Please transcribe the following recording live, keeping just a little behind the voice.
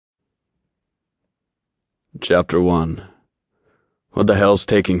Chapter 1. What the hell's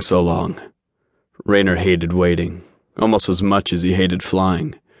taking so long? Raynor hated waiting, almost as much as he hated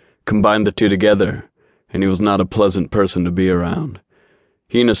flying. Combine the two together, and he was not a pleasant person to be around.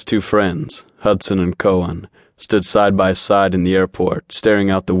 He and his two friends, Hudson and Cohen, stood side by side in the airport,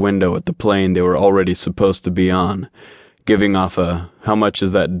 staring out the window at the plane they were already supposed to be on, giving off a "how much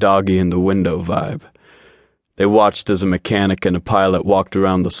is that doggy in the window" vibe. They watched as a mechanic and a pilot walked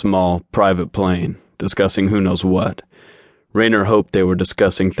around the small, private plane, discussing who knows what. Raynor hoped they were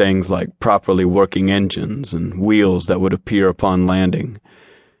discussing things like properly working engines and wheels that would appear upon landing.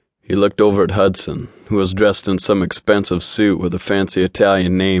 He looked over at Hudson, who was dressed in some expensive suit with a fancy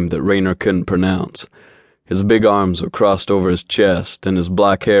Italian name that Raynor couldn't pronounce. His big arms were crossed over his chest, and his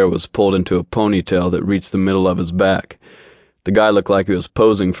black hair was pulled into a ponytail that reached the middle of his back. The guy looked like he was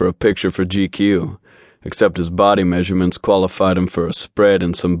posing for a picture for GQ, except his body measurements qualified him for a spread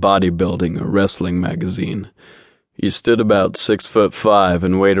in some bodybuilding or wrestling magazine. He stood about 6'5"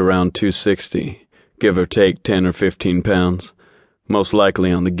 and weighed around 260, give or take 10 or 15 pounds, most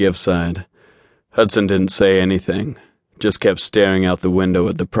likely on the give side. Hudson didn't say anything, just kept staring out the window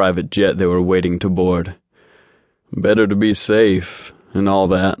at the private jet they were waiting to board. "Better to be safe, and all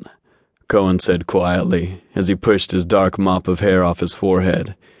that," Cohen said quietly, as he pushed his dark mop of hair off his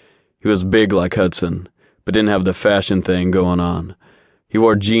forehead. He was big like Hudson, but didn't have the fashion thing going on. He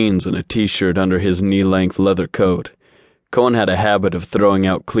wore jeans and a t-shirt under his knee-length leather coat. Cohen had a habit of throwing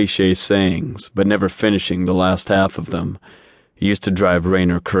out cliché sayings, but never finishing the last half of them. He used to drive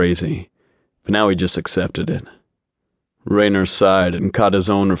Raynor crazy, but now he just accepted it. Raynor sighed and caught his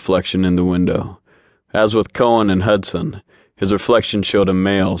own reflection in the window. As with Cohen and Hudson, his reflection showed a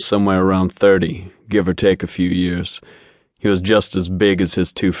male somewhere around 30, give or take a few years. He was just as big as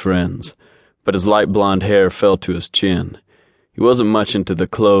his two friends, but his light blonde hair fell to his chin. He wasn't much into the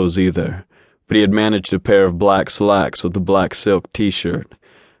clothes either, but he had managed a pair of black slacks with a black silk t-shirt.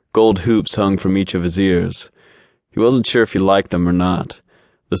 Gold hoops hung from each of his ears. He wasn't sure if he liked them or not.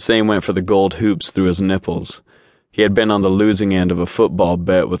 The same went for the gold hoops through his nipples. He had been on the losing end of a football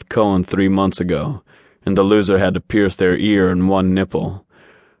bet with Cohen 3 months ago, and the loser had to pierce their ear and one nipple.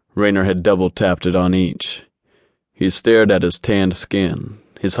 Raynor had double-tapped it on each. He stared at his tanned skin,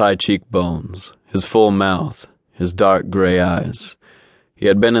 his high cheekbones, his full mouth, his dark gray eyes. He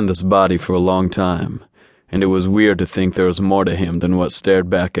had been in this body for a long time, and it was weird to think there was more to him than what stared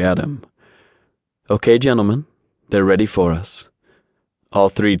back at him. "Okay, gentlemen, they're ready for us." All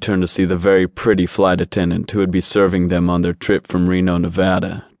three turned to see the very pretty flight attendant who would be serving them on their trip from Reno,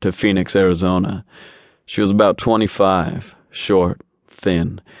 Nevada, to Phoenix, Arizona. She was about 25, short,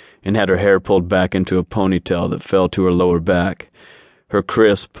 thin, and had her hair pulled back into a ponytail that fell to her lower back. Her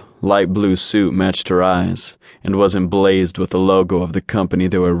crisp, light blue suit matched her eyes, and was emblazed with the logo of the company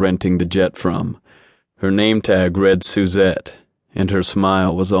they were renting the jet from. Her name tag read Suzette, and her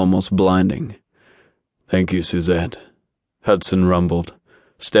smile was almost blinding. "Thank you, Suzette," Hudson rumbled,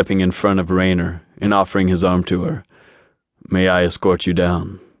 stepping in front of Raynor and offering his arm to her. "May I escort you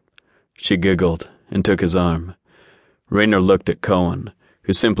down?" She giggled and took his arm. Raynor looked at Cohen,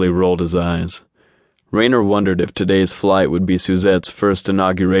 who simply rolled his eyes. Raynor wondered if today's flight would be Suzette's first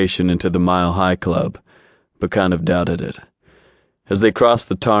inauguration into the Mile High Club, but kind of doubted it. As they crossed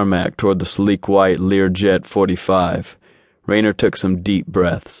the tarmac toward the sleek white Learjet 45, Raynor took some deep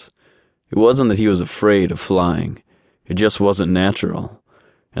breaths. It wasn't that he was afraid of flying, it just wasn't natural,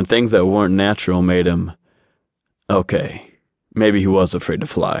 and things that weren't natural made him... Okay, maybe he was afraid to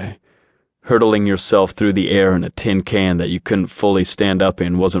fly. Hurtling yourself through the air in a tin can that you couldn't fully stand up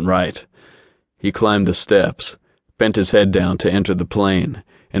in wasn't right. He climbed the steps, bent his head down to enter the plane,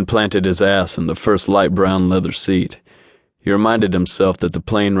 and planted his ass in the first light brown leather seat. He reminded himself that the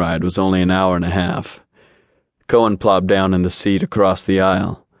plane ride was only an hour and a half. Cohen plopped down in the seat across the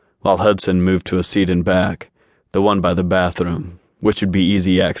aisle, while Hudson moved to a seat in back, the one by the bathroom, which would be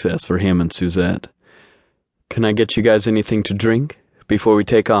easy access for him and Suzette. "Can I get you guys anything to drink before we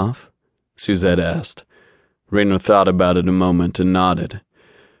take off?" Suzette asked. Raynor thought about it a moment and nodded.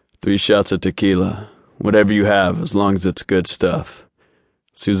 3 shots of tequila, whatever you have, as long as it's good stuff."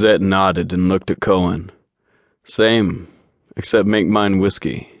 Suzette nodded and looked at Cohen. "Same, except make mine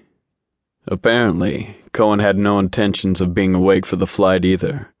whiskey." Apparently, Cohen had no intentions of being awake for the flight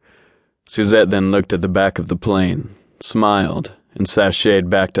either. Suzette then looked at the back of the plane, smiled, and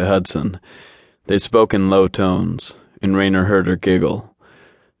sashayed back to Hudson. They spoke in low tones, and Raynor heard her giggle.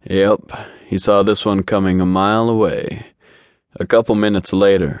 Yep, he saw this one coming a mile away. A couple minutes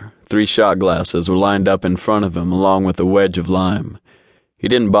later, 3 shot glasses were lined up in front of him along with a wedge of lime. He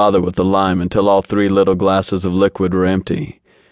didn't bother with the lime until all 3 little glasses of liquid were empty.